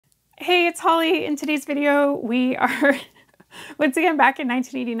Hey, it's Holly. In today's video, we are once again back in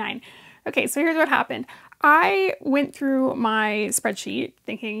 1989. Okay, so here's what happened. I went through my spreadsheet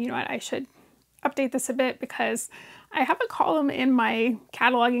thinking, you know what, I should update this a bit because I have a column in my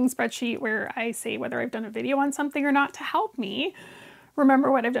cataloging spreadsheet where I say whether I've done a video on something or not to help me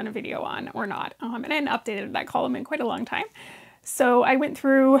remember what I've done a video on or not. And I hadn't updated that column in quite a long time. So I went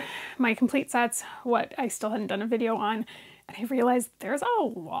through my complete sets, what I still hadn't done a video on, and I realized there's a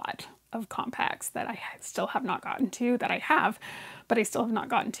lot of compacts that I still have not gotten to, that I have, but I still have not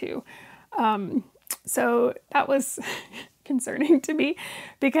gotten to. So that was concerning to me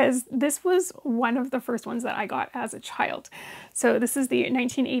because this was one of the first ones that I got as a child. So this is the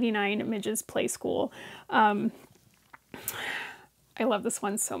 1989 Midge's Play School. I love this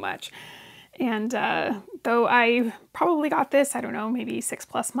one so much. And though I probably got this, I don't know, maybe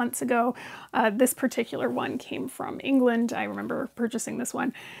 6+ months ago, this particular one came from England. I remember purchasing this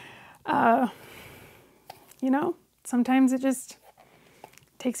one. You know, sometimes it just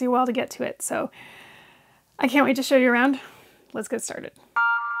takes you a while to get to it. So I can't wait to show you around. Let's get started.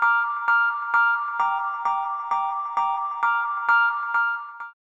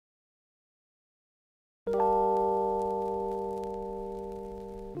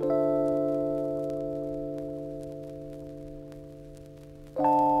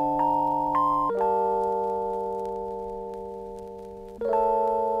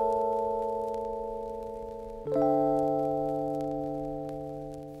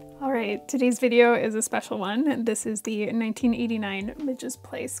 Today's video is a special one. This is the 1989 Midge's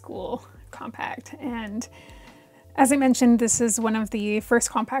Play School compact, and as I mentioned, this is one of the first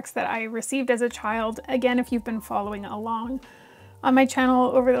compacts that I received as a child. Again, if you've been following along on my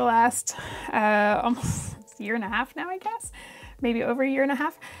channel over the last almost year and a half now, I guess, maybe over a year and a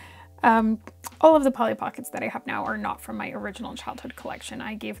half, all of the Polly Pockets that I have now are not from my original childhood collection.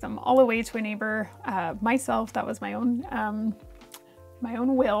 I gave them all away to a neighbor myself. That was my own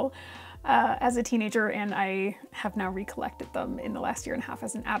will. As a teenager, and I have now recollected them in the last year and a half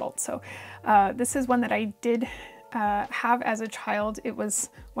as an adult. So this is one that I did have as a child. It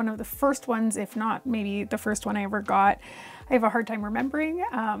was one of the first ones, if not maybe the first one I ever got. I have a hard time remembering,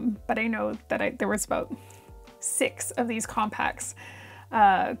 but I know that there was about 6 of these compacts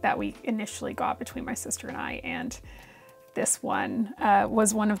that we initially got between my sister and I, and this one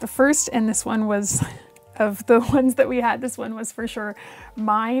was one of the first, and this one was of the ones that we had. This one was for sure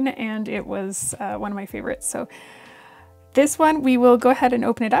mine, and it was one of my favorites. So this one, we will go ahead and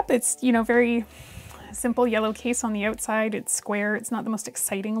open it up. It's, you know, very simple yellow case on the outside. It's square. It's not the most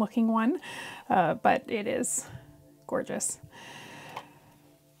exciting looking one, but it is gorgeous.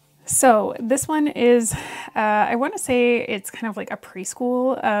 So this one is, I want to say it's kind of like a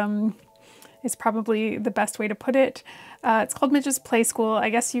preschool. Is probably the best way to put it. It's called Midge's Play School. I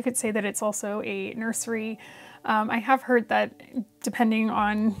guess you could say that it's also a nursery. I have heard that depending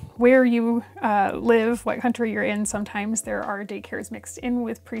on where you live, what country you're in, sometimes there are daycares mixed in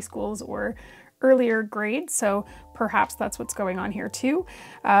with preschools or earlier grades. So perhaps that's what's going on here too.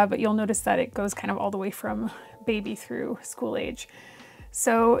 But you'll notice that it goes kind of all the way from baby through school age.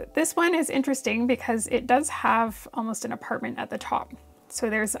 So this one is interesting because it does have almost an apartment at the top. So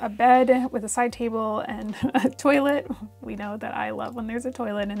there's a bed with a side table and a toilet. We know that I love when there's a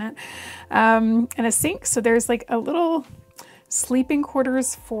toilet in it, and a sink. So there's like a little sleeping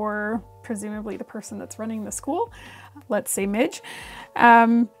quarters for presumably the person that's running the school. Let's say Midge.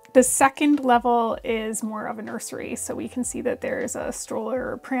 The second level is more of a nursery. So we can see that there's a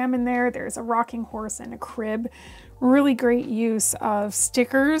stroller or pram in there. There's a rocking horse and a crib. Really great use of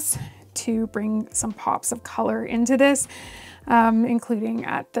stickers to bring some pops of color into this. Including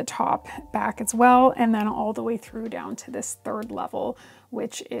at the top back as well, and then all the way through down to this third level,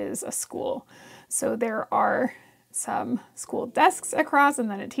 which is a school. So there are some school desks across, and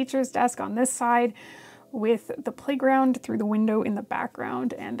then a teacher's desk on this side with the playground through the window in the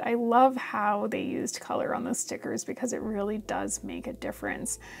background. And I love how they used color on those stickers because it really does make a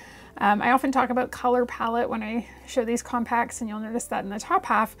difference. I often talk about color palette when I show these compacts, and you'll notice that in the top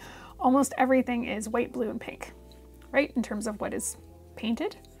half, almost everything is white, blue, and pink. Right, in terms of what is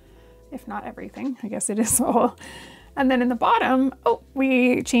painted, if not everything, I guess it is all. And then in the bottom, oh,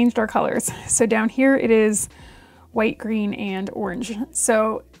 we changed our colors. So down here it is white, green, and orange.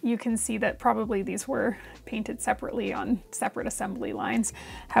 So you can see that probably these were painted separately on separate assembly lines.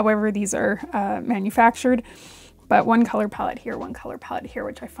 However, these are manufactured, but one color palette here, one color palette here,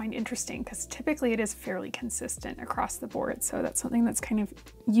 which I find interesting because typically it is fairly consistent across the board. So that's something that's kind of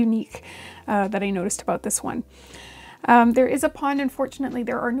unique that I noticed about this one. There is a pond. Unfortunately,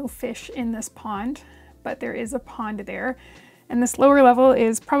 there are no fish in this pond, but there is a pond there. And this lower level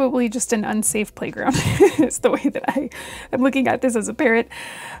is probably just an unsafe playground. It's the way that I'm looking at this as a parent.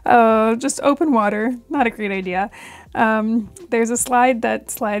 Just open water, not a great idea. There's a slide that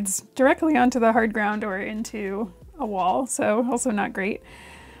slides directly onto the hard ground or into a wall, so also not great.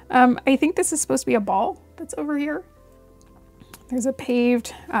 I think this is supposed to be a ball that's over here. There's a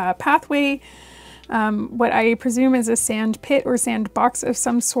paved pathway, what I presume is a sand pit or sand box of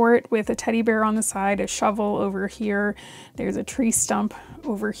some sort with a teddy bear on the side, a shovel over here. There's a tree stump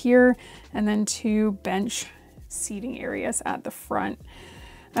over here, and then 2 bench seating areas at the front.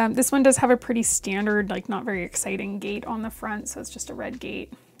 This one does have a pretty standard, like not very exciting gate on the front, so it's just a red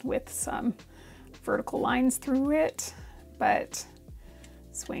gate with some vertical lines through it, but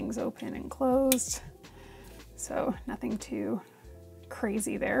swings open and closed. So nothing too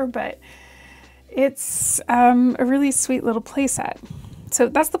crazy there, but it's a really sweet little playset. So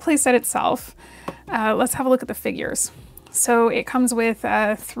that's the playset itself. Let's have a look at the figures. So it comes with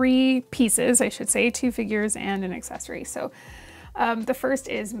 3 pieces, I should say, 2 figures and an accessory. So the first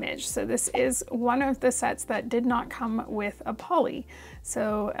is Midge. So this is one of the sets that did not come with a Polly.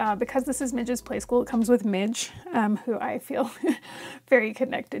 So because this is Midge's Play School, it comes with Midge, who I feel very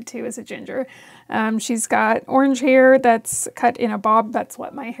connected to as a ginger. She's got orange hair that's cut in a bob. That's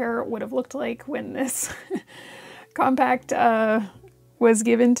what my hair would have looked like when this compact was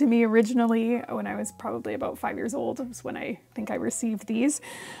given to me originally when I was probably about 5 years old. It was when I think I received these.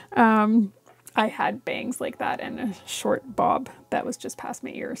 I had bangs like that and a short bob that was just past my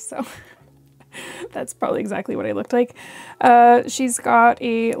ears, so that's probably exactly what I looked like. She's got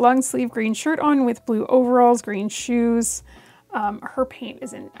a long sleeve green shirt on with blue overalls, green shoes. Her paint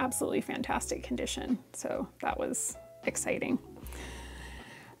is in absolutely fantastic condition, so that was exciting.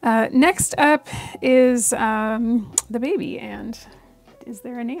 Next up is the baby, and is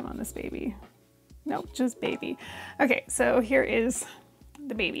there a name on this baby? No, just baby. Okay, so here is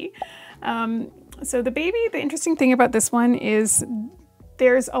the baby. So the baby, the interesting thing about this one is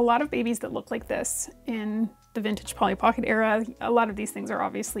there's a lot of babies that look like this in the vintage Polly Pocket era. A lot of these things are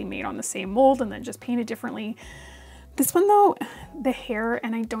obviously made on the same mold and then just painted differently. This one though, the hair,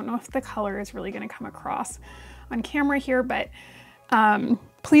 and I don't know if the color is really going to come across on camera here, but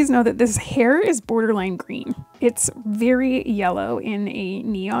please know that this hair is borderline green. It's very yellow in a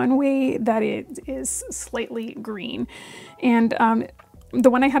neon way that it is slightly green. And the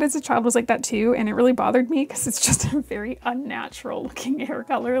one I had as a child was like that too, and it really bothered me because it's just a very unnatural looking hair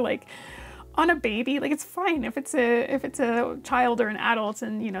color. Like on a baby, like it's fine if it's a child or an adult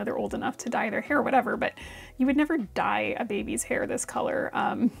and you know they're old enough to dye their hair, whatever, but you would never dye a baby's hair this color.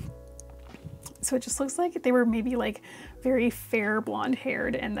 So it just looks like they were maybe like very fair blonde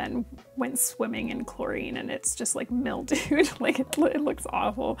haired and then went swimming in chlorine and it's just like mildewed. Like it looks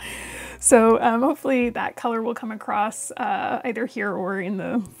awful. So hopefully that color will come across either here or in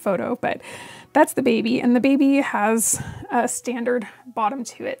the photo, but that's the baby. And the baby has a standard bottom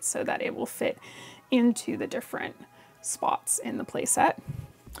to it so that it will fit into the different spots in the play set.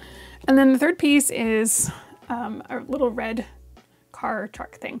 And then the third piece is a little red car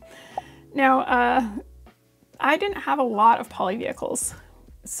truck thing. Now, I didn't have a lot of Polly vehicles,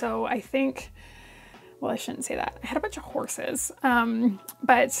 so I think, well, I shouldn't say that. I had a bunch of horses,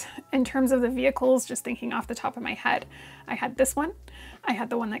 but in terms of the vehicles, just thinking off the top of my head, I had this one. I had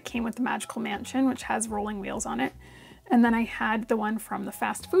the one that came with the Magical Mansion, which has rolling wheels on it. And then I had the one from the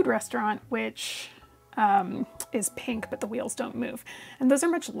fast food restaurant, which is pink, but the wheels don't move. And those are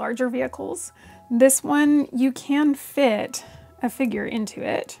much larger vehicles. This one, you can fit a figure into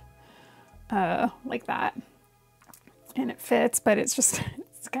it. Like that, and it fits, but it's just,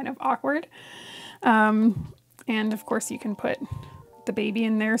 it's kind of awkward. And of course you can put the baby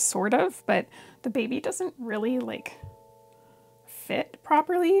in there sort of, but the baby doesn't really like fit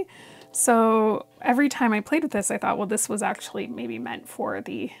properly. So every time I played with this, I thought, well, this was actually maybe meant for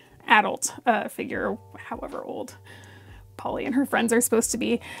the adult figure, however old Polly and her friends are supposed to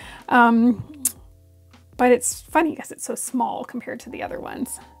be. But it's funny because it's so small compared to the other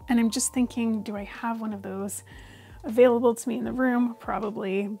ones. And I'm just thinking, do I have one of those available to me in the room?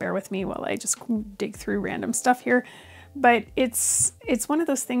 Probably. Bear with me while I just dig through random stuff here. But it's one of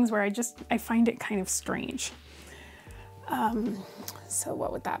those things where I find it kind of strange. So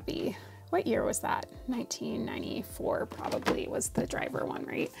what would that be? What year was that? 1994 probably was the driver one,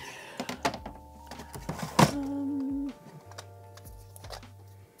 right?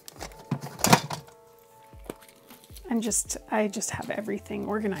 I just have everything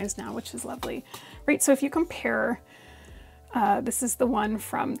organized now, which is lovely. Right, so if you compare, this is the one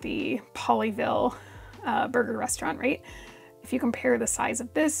from the Pollyville burger restaurant, right? If you compare the size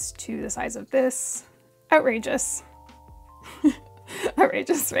of this to the size of this, outrageous.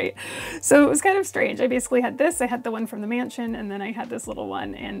 Outrageous, right? So it was kind of strange. I basically had this, I had the one from the mansion, and then I had this little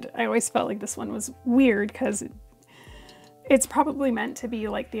one, and I always felt like this one was weird because it's probably meant to be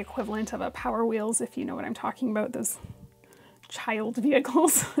like the equivalent of a Power Wheels, if you know what I'm talking about, those child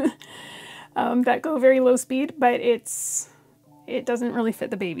vehicles that go very low speed, but it doesn't really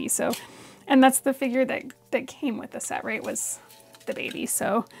fit the baby. So, and that's the figure that came with the set, right, was the baby.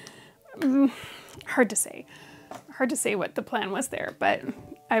 So hard to say what the plan was there, but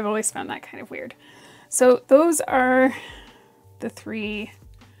I've always found that kind of weird. So those are the 3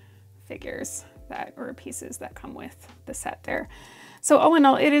 figures or pieces that come with the set there. So all in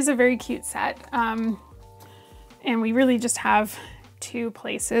all, it is a very cute set. And we really just have 2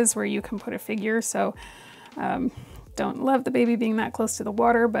 places where you can put a figure. So don't love the baby being that close to the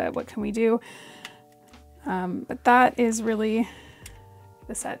water, but what can we do? But that is really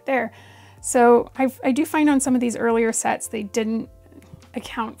the set there. So I do find on some of these earlier sets, they didn't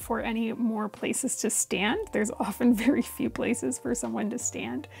account for any more places to stand. There's often very few places for someone to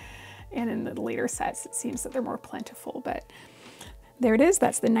stand. And in the later sets, it seems that they're more plentiful, but there it is.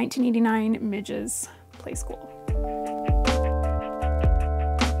 That's the 1989 Midge's Play School.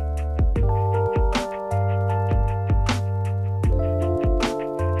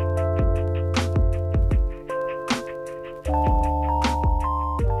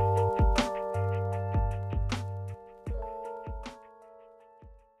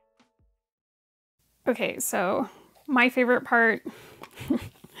 Okay, so my favorite part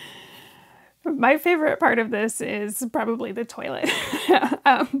of this is probably the toilet,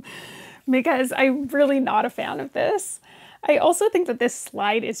 because I'm really not a fan of this. I also think that this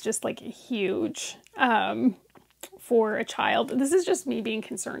slide is just like huge for a child. This is just me being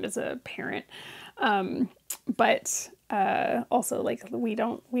concerned as a parent, but also like we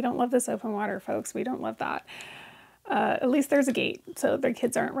don't love this open water, folks. We don't love that. At least there's a gate, so their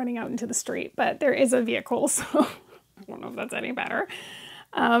kids aren't running out into the street, but there is a vehicle, so I don't know if that's any better.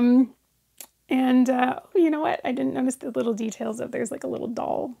 You know what? I didn't notice the little details of there's like a little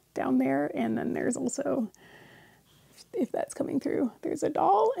doll down there, and then there's also, if that's coming through, there's a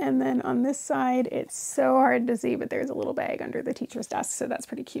doll, and then on this side, it's so hard to see, but there's a little bag under the teacher's desk, so that's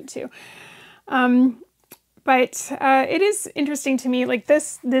pretty cute too. But it is interesting to me, like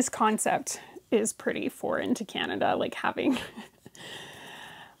this concept is pretty foreign to Canada, like having,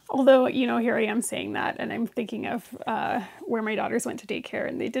 although, you know, here I am saying that, and I'm thinking of where my daughters went to daycare,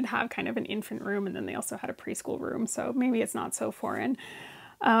 and they did have kind of an infant room, and then they also had a preschool room, so maybe it's not so foreign.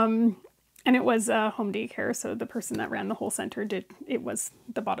 And it was a home daycare, so the person that ran the whole center it was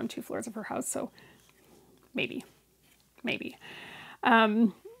the bottom 2 floors of her house, so maybe.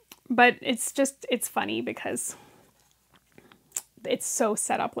 But it's funny because it's so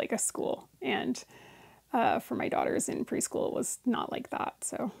set up like a school, and for my daughters in preschool it was not like that.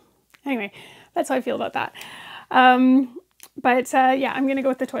 So anyway, that's how I feel about that. Yeah, I'm gonna go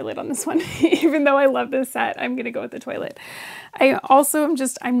with the toilet on this one. Even though I love this set, I'm gonna go with the toilet. I also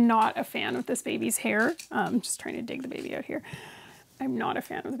I'm not a fan of this baby's hair. I'm just trying to dig the baby out here. I'm not a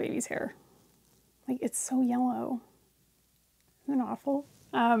fan of the baby's hair. Like, it's so yellow. Isn't it awful?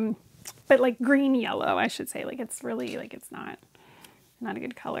 But like green yellow, I should say. Like, it's really, like, it's not a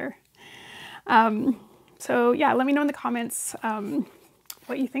good color. So yeah, let me know in the comments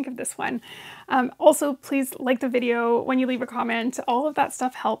what you think of this one. Also, please like the video when you leave a comment. All of that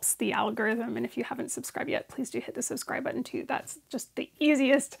stuff helps the algorithm, and if you haven't subscribed yet, please do hit the subscribe button too. That's just the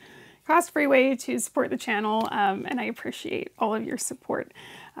easiest, cost-free way to support the channel, and I appreciate all of your support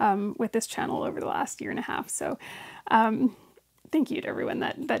with this channel over the last 1.5 years. So thank you to everyone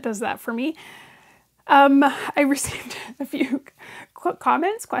that does that for me. I received a few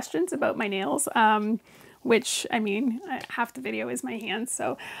questions about my nails, which, I mean, half the video is my hands,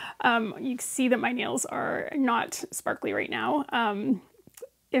 so you see that my nails are not sparkly right now.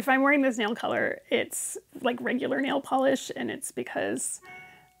 If I'm wearing this nail color, it's like regular nail polish, and it's because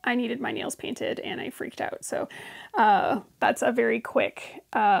I needed my nails painted and I freaked out. So that's a very quick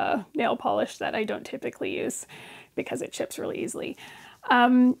nail polish that I don't typically use because it chips really easily.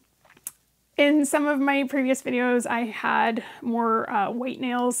 In some of my previous videos, I had more white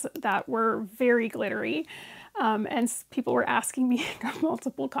nails that were very glittery, and people were asking me, got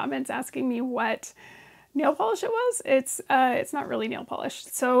multiple comments asking me what nail polish it was. It's not really nail polish.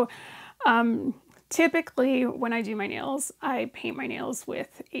 So typically when I do my nails, I paint my nails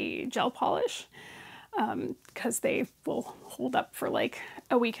with a gel polish because they will hold up for like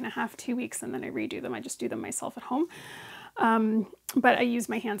 1.5 weeks, 2 weeks, and then I redo them. I just do them myself at home. But I use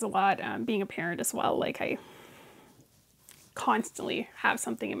my hands a lot, being a parent as well. Like constantly have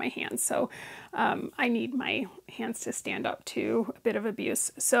something in my hands. So I need my hands to stand up to a bit of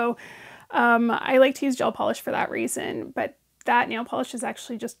abuse. So I like to use gel polish for that reason, but that nail polish is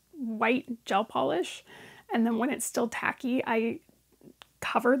actually just white gel polish. And then when it's still tacky, I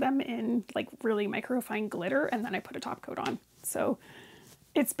cover them in like really microfine glitter, and then I put a top coat on. So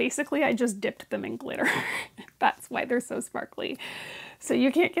it's basically, I just dipped them in glitter. That's why they're so sparkly. So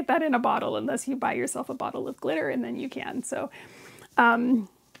you can't get that in a bottle unless you buy yourself a bottle of glitter, and then you can. So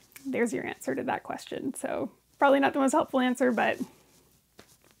there's your answer to that question. So probably not the most helpful answer, but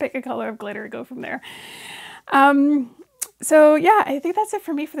pick a color of glitter, go from there. So yeah, I think that's it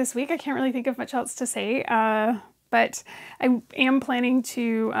for me for this week. I can't really think of much else to say, but I am planning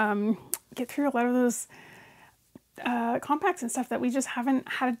to get through a lot of those compacts and stuff that we just haven't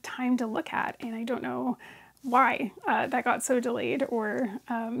had time to look at, and I don't know why that got so delayed, or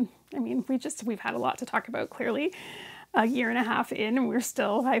I mean, we've had a lot to talk about, clearly. A year and a half in,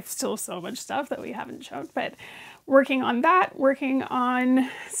 and I've still so much stuff that we haven't shown, but working on that, working on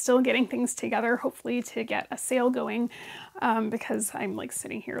still getting things together, hopefully to get a sale going, because I'm like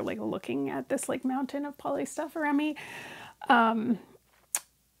sitting here like looking at this like mountain of poly stuff around me. I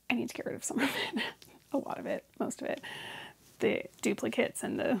need to get rid of some of it, a lot of it, most of it, the duplicates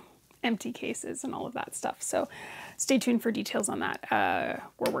and the empty cases and all of that stuff. So stay tuned for details on that.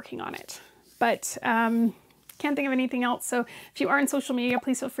 We're working on it, but can't think of anything else. So if you are on social media,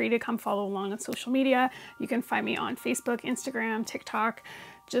 please feel free to come follow along on social media. You can find me on Facebook, Instagram, TikTok.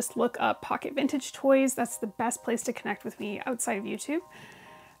 Just look up Pocket Vintage Toys. That's the best place to connect with me outside of YouTube.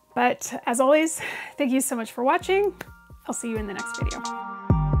 But as always, thank you so much for watching. I'll see you in the next video.